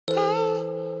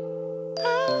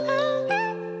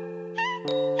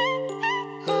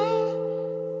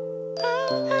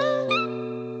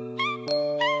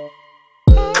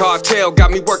cartel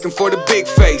got me working for the big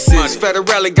faces.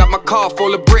 Federale got my car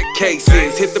full of brick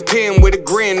cases. Hit the pen with a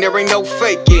grin, there ain't no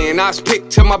faking. I was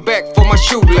picked to my back for my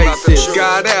shoelaces.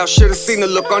 Got out, should've seen the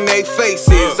look on their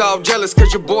faces. All jealous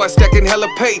cause your boy stacking hella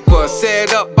paper.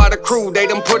 Set up by the crew, they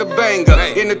done put a banger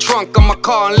in the trunk of my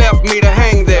car and left me to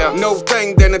hang there. No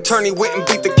thing, then attorney went and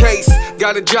beat the case.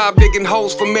 Got a job digging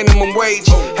holes for minimum wage.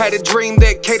 Had a dream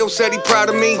that Cato said he proud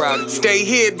of me. Stay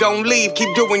here, don't leave,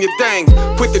 keep doing your thing.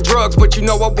 Quit the drugs, but you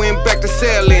know I went back to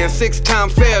selling. 6-time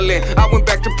failing, I went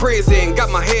back to prison. Got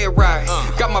my head right,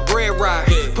 got my bread right.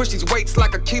 Push these weights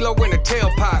like a kilo in a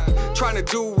tailpipe. Trying to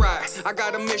do right, I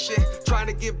got a mission. Trying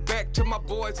to give back to my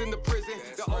boys in the prison.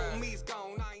 The old me's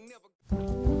gone, I ain't never...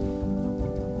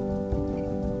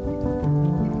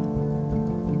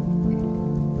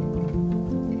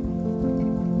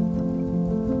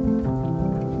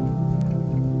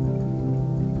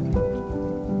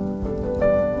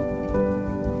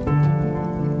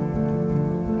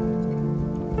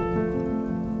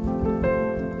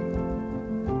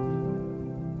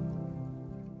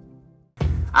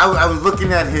 I was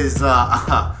looking at his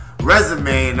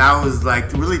resume, and I was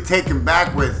like really taken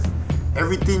back with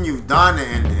everything you've done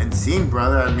and seen,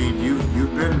 brother. I mean,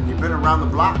 you've been around the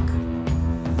block.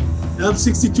 I'm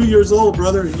 62 years old,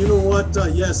 brother, and you know what?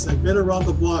 Yes, I've been around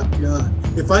the block.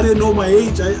 If I didn't know my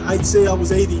age, I'd say I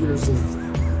was 80 years old.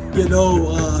 You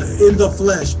know, in the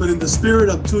flesh, but in the spirit,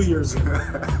 I'm 2 years old.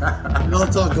 And I'll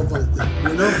talk about that.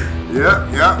 You know?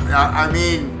 Yeah.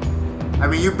 I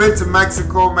mean, you've been to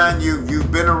Mexico, man.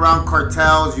 You've been around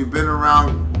cartels. You've been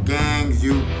around gangs.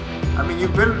 You've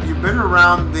been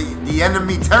around the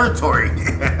enemy territory.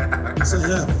 Yes, I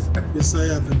have. Yes, I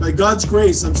have. And by God's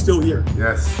grace, I'm still here.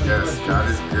 Yes. God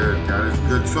is good. God is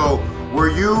good. So, were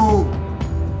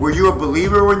you a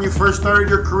believer when you first started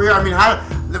your career? I mean,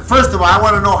 first of all, I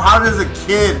want to know, how does a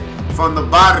kid from the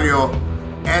barrio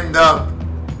end up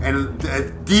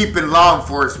deep in law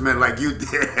enforcement like you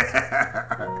did?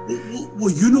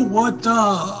 Well, you know what,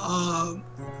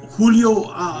 Julio,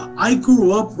 I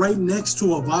grew up right next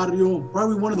to a barrio,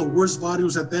 probably one of the worst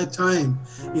barrios at that time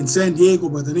in San Diego,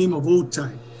 by the name of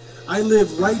Otay. I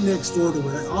lived right next door to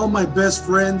it. All my best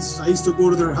friends, I used to go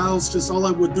to their house. Just all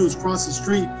I would do is cross the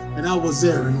street, and I was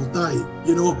there in Otay,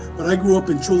 you know. But I grew up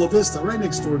in Chula Vista, right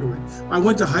next door to it. I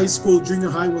went to high school, junior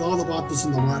high, with all the vatos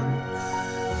in the barrio.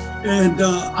 And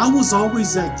I was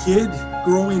always that kid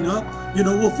growing up. You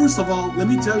know, well, first of all, let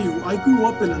me tell you, I grew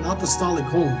up in an apostolic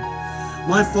home.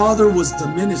 My father was the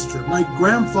minister. My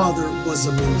grandfather was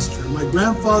a minister. My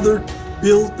grandfather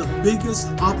built the biggest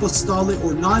apostolic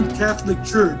or non-Catholic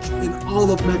church in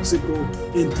all of Mexico,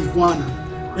 in Tijuana.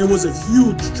 It was a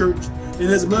huge church. And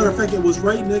as a matter of fact, it was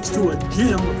right next to a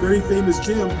gym, a very famous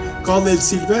gym called El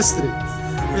Silvestre.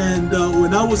 And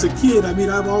when I was a kid, I mean,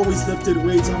 I've always lifted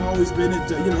weights. I've always been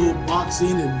into, you know,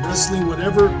 boxing and wrestling,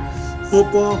 whatever,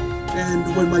 football. And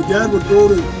when my dad would go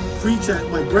to preach at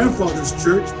my grandfather's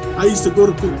church, I used to go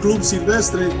to Club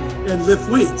Silvestre and lift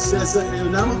weights.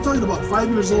 And I'm talking about 5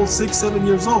 years old, 6, 7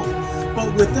 years old.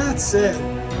 But with that said,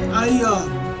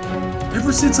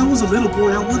 ever since I was a little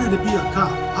boy, I wanted to be a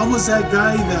cop. I was that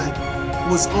guy that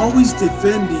was always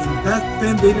defending. Back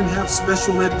then, they didn't have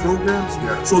special ed programs.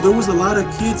 Yeah. So there was a lot of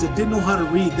kids that didn't know how to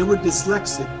read. They were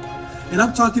dyslexic. And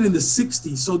I'm talking in the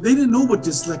 60s. So they didn't know what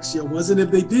dyslexia was. And if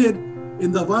they did,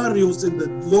 in the barrios, in the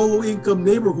low-income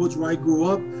neighborhoods where I grew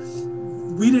up,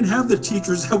 we didn't have the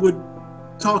teachers that would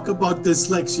talk about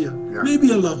dyslexia. Yeah.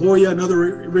 Maybe in La Jolla and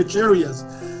other rich areas.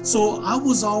 So I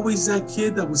was always that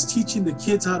kid that was teaching the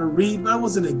kids how to read. I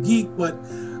wasn't a geek, but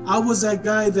I was that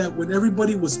guy that when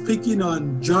everybody was picking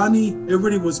on Johnny,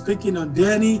 everybody was picking on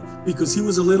Danny because he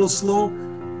was a little slow.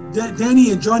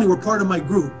 Danny and Johnny were part of my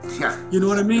group. Yeah. You know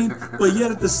what I mean? But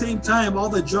yet at the same time, all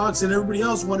the jocks and everybody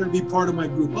else wanted to be part of my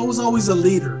group. I was always a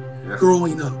leader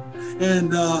growing up.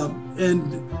 And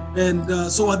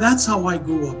so that's how I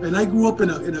grew up. And I grew up in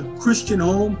a Christian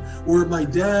home where my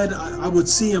dad, I would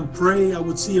see him pray, I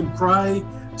would see him cry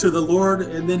to the Lord.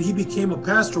 And then he became a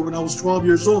pastor when I was 12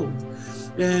 years old.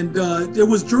 And it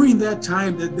was during that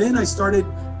time that then I started,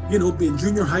 you know, being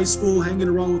junior high school, hanging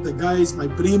around with the guys. My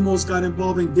primos got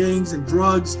involved in gangs and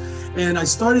drugs. And I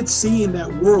started seeing that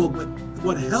world. But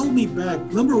what held me back,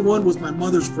 number one, was my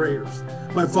mother's prayers,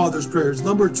 my father's prayers.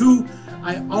 Number two,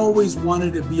 I always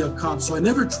wanted to be a cop. So I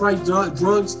never tried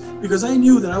drugs because I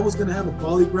knew that I was going to have a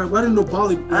polygraph. I didn't know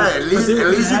polygraph. Hey, at least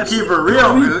you keep it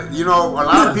real. You know, a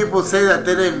lot of people say that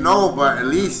they didn't know, but at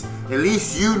least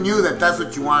you knew that that's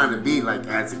what you wanted to be like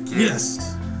as a kid.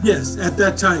 Yes, at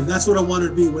that time, that's what I wanted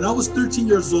to be. When I was 13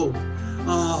 years old,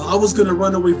 I was going to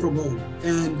run away from home.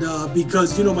 And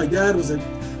because, you know, my dad was a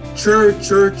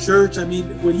Church. I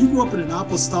mean, when you grew up in an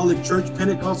apostolic church,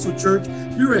 Pentecostal church,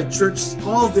 you're at church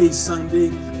all day Sunday.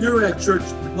 You're at church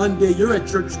Monday. You're at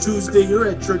church Tuesday. You're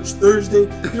at church Thursday.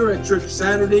 You're at church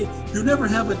Saturday. You never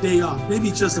have a day off,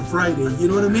 maybe just a Friday. You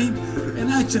know what I mean? And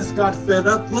I just got fed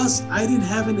up. Plus, I didn't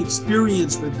have an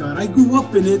experience with God. I grew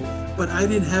up in it, but I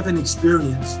didn't have an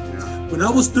experience. When I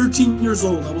was 13 years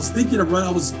old, I was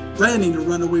planning to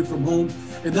run away from home,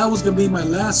 and that was going to be my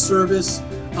last service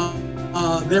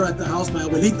there at the house. My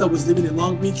abuelita was living in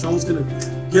Long Beach. I was going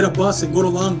to get a bus and go to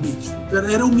Long Beach. But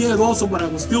I don't mean it also, but I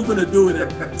was still going to do it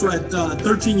at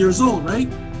 13 years old, right?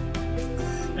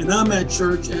 And I'm at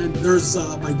church, and there's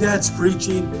my dad's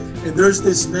preaching, and there's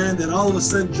this man that all of a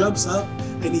sudden jumps up,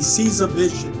 and he sees a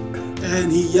vision.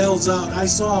 And he yells out, I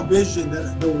saw a vision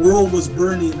that the world was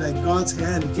burning, that God's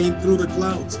hand came through the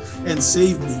clouds and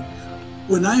saved me.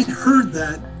 When I heard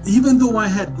that, even though I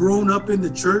had grown up in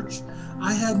the church,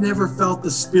 I had never felt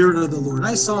the Spirit of the Lord.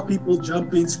 I saw people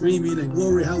jumping, screaming, and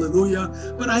glory,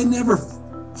 hallelujah, but I never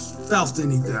felt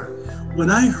anything. When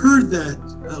I heard that,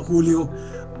 Julio,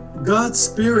 God's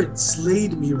Spirit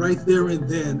slayed me right there and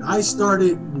then. I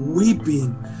started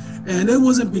weeping. And it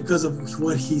wasn't because of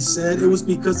what he said. It was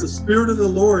because the Spirit of the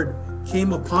Lord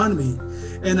came upon me.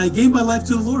 And I gave my life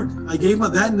to the Lord.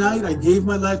 That night, I gave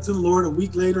my life to the Lord. A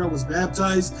week later, I was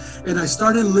baptized, and I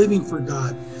started living for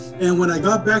God. And when I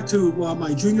got back to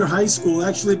my junior high school,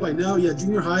 actually by now,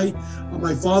 junior high,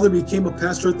 my father became a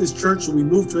pastor at this church, so we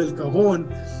moved to El Cajon,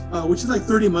 which is like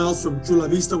 30 miles from Chula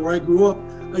Vista, where I grew up.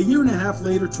 A year and a half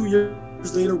later, 2 years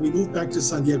later, we moved back to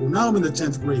San Diego. Now I'm in the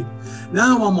 10th grade.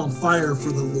 Now I'm on fire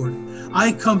for the Lord.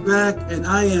 I come back and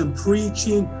I am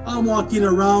preaching. I'm walking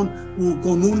around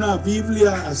con una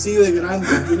Biblia así de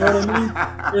grande, you know what I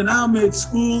mean? And I'm at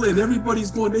school and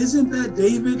everybody's going, isn't that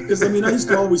David? Because I mean, I used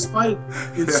to always fight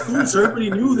in school, so everybody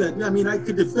knew that. I mean, I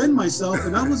could defend myself,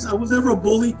 and I was never a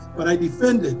bully, but I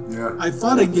defended. Yeah. I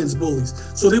fought against bullies.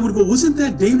 So they would go, wasn't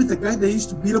that David, the guy that used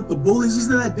to beat up the bullies?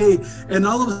 Isn't that David? And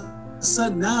all of a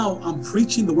sudden now I'm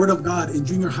preaching the word of God in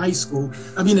in high school.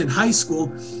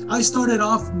 I started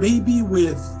off maybe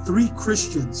with 3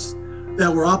 Christians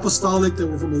that were apostolic, that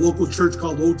were from a local church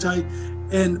called Otay.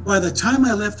 And by the time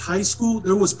I left high school,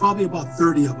 there was probably about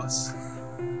 30 of us.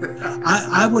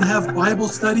 I would have Bible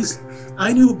studies.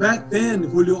 I knew back then,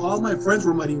 Julio, all my friends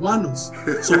were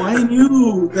marihuanos. So I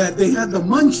knew that they had the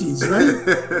munchies,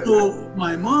 right? So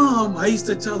my mom, I used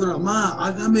to tell her, Ma,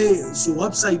 hágame su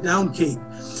upside down cake.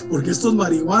 Porque estos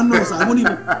marihuanos, I wouldn't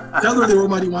even tell her they were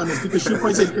marihuanos because she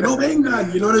probably said, que no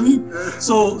vengan, you know what I mean?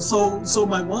 So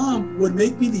my mom would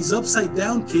make me these upside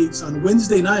down cakes on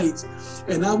Wednesday nights,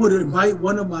 and I would invite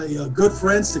one of my good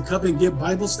friends to come and give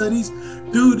Bible studies.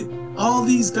 Dude, all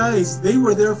these guys, they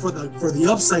were there for the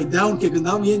upside down cake, and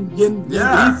I'm getting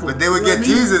grateful. But they would get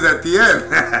Jesus at the end.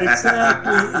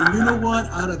 Exactly. And you know what?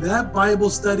 Out of that Bible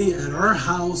study at our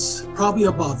house, probably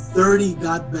about 30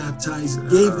 got baptized,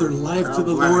 gave their life to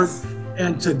the Lord.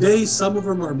 And today, some of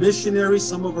them are missionaries,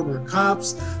 some of them are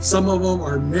cops, some of them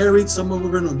are married, some of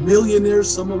them are millionaires,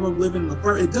 some of them live in an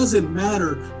apartment. It doesn't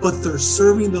matter, but they're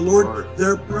serving the Lord.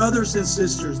 Their brothers and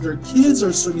sisters, their kids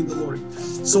are serving the Lord.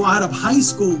 So out of high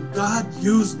school, God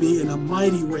used me in a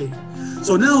mighty way.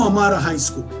 So now I'm out of high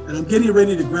school and I'm getting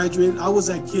ready to graduate. I was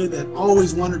that kid that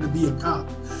always wanted to be a cop.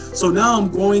 So now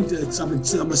I'm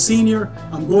a senior.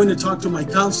 I'm going to talk to my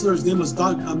counselor. His name was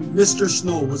Mr.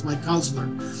 Snow was my counselor.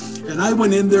 And I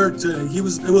went in there it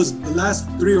was the last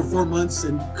 3 or 4 months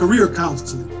in career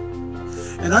counseling.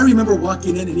 And I remember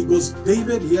walking in and he goes,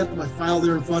 David, he had my file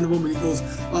there in front of him, and he goes,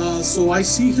 so I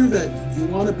see here that you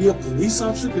want to be a police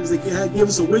officer, because they gave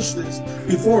us a wish list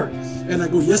before. And I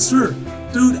go, yes, sir.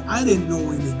 Dude, I didn't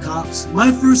know any cops.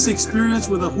 My first experience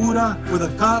with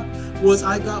a cop was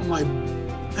I got my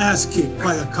ass kicked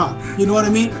by a cop. You know what I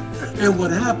mean? And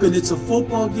what happened, it's a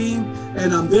football game,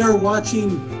 and I'm there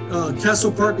watching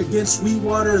Castle Park against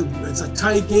Sweetwater. It's a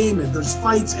tight game, and there's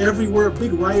fights everywhere. A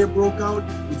big riot broke out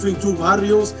between 2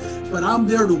 barrios. But I'm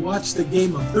there to watch the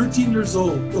game. I'm 13 years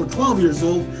old, or 12 years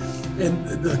old, and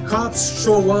the cops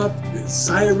show up,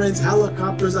 sirens,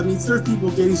 helicopters. I mean, there's people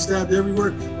getting stabbed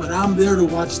everywhere, but I'm there to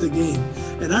watch the game.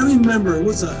 And I remember it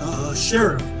was a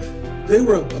sheriff. They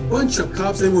were a bunch of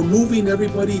cops. They were moving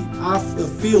everybody off the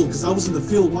field, because I was in the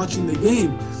field watching the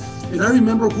game. And I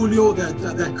remember, Julio,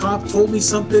 that cop told me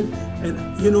something,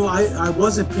 and you know, I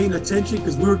wasn't paying attention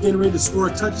because we were getting ready to score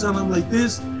a touchdown. I'm like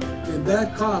this, and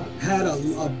that cop had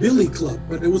a billy club,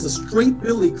 but it was a straight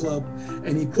billy club,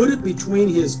 and he put it between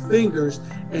his fingers,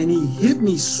 and he hit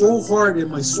me so hard in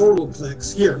my solar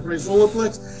plex,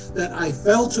 that I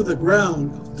fell to the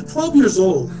ground, 12 years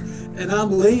old. and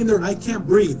I'm laying there and I can't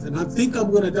breathe, and I think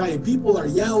I'm gonna die, and people are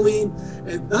yelling,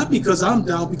 and not because I'm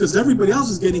down, because everybody else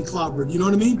is getting clobbered, you know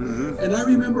what I mean? And I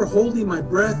remember holding my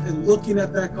breath and looking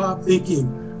at that cop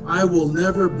thinking, I will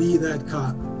never be that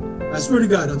cop. I swear to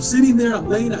God, I'm sitting there, I'm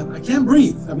laying, I can't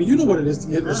breathe. I mean, you know what it is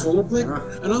to get the solar plate.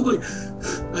 And I'm like,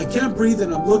 I can't breathe,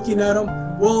 and I'm looking at him.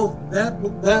 Well,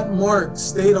 that mark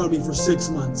stayed on me for 6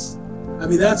 months. I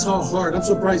mean, that's how hard. I'm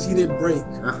surprised he didn't break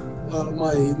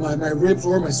my ribs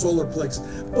or my solar plex.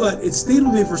 But it stayed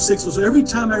with me for 6 months. So every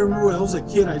time I remember when I was a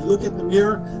kid, I'd look at the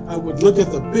mirror, I would look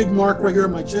at the big mark right here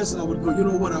on my chest, and I would go, you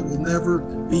know what, I will never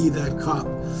be that cop.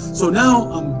 So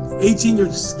now I'm 18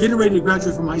 years, getting ready to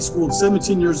graduate from high school. I'm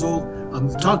 17 years old. I'm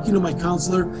talking to my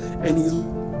counselor, and he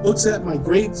looks at my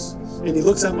grades, and he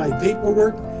looks at my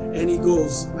paperwork, and he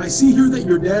goes, I see here that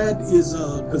your dad is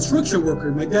a construction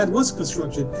worker. My dad was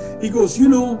construction. He goes, you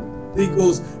know,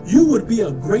 you would be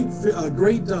a great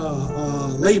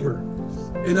laborer.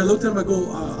 And I looked at him, I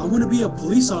go, I want to be a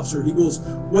police officer. He goes,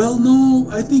 well, no,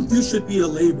 I think you should be a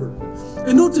laborer.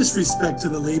 And no disrespect to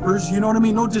the laborers, you know what I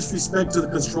mean? No disrespect to the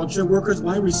construction workers,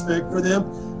 my respect for them.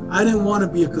 I didn't want to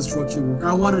be a construction worker.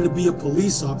 I wanted to be a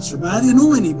police officer, but I didn't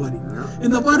know anybody.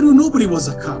 In the barrio, nobody was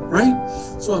a cop, right?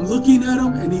 So I'm looking at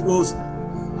him, and he goes,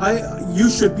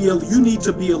 you need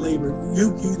to be a laborer.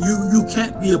 You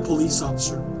can't be a police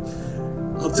officer.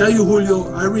 I'll tell you,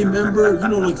 Julio, I remember, you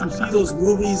know, like you see those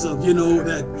movies of, you know,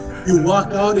 that you walk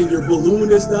out and your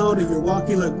balloon is down and you're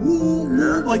walking like, woo,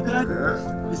 like that.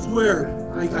 I swear,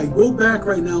 I go back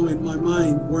right now in my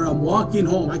mind where I'm walking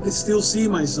home. I can still see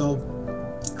myself.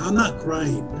 I'm not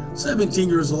crying. 17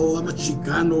 years old. I'm a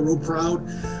Chicano, real proud,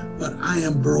 but I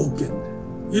am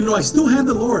broken. You know, I still had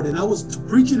the Lord, and I was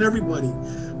preaching to everybody,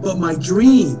 but my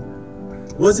dream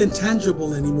wasn't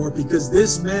tangible anymore because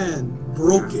this man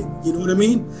broke it. You know what I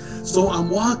mean? So I'm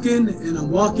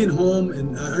walking home,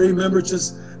 and I remember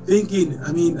just thinking,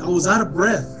 I mean, I was out of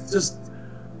breath. Just,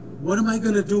 what am I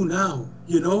going to do now?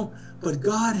 You know? But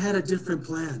God had a different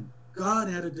plan. God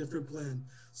had a different plan.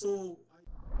 So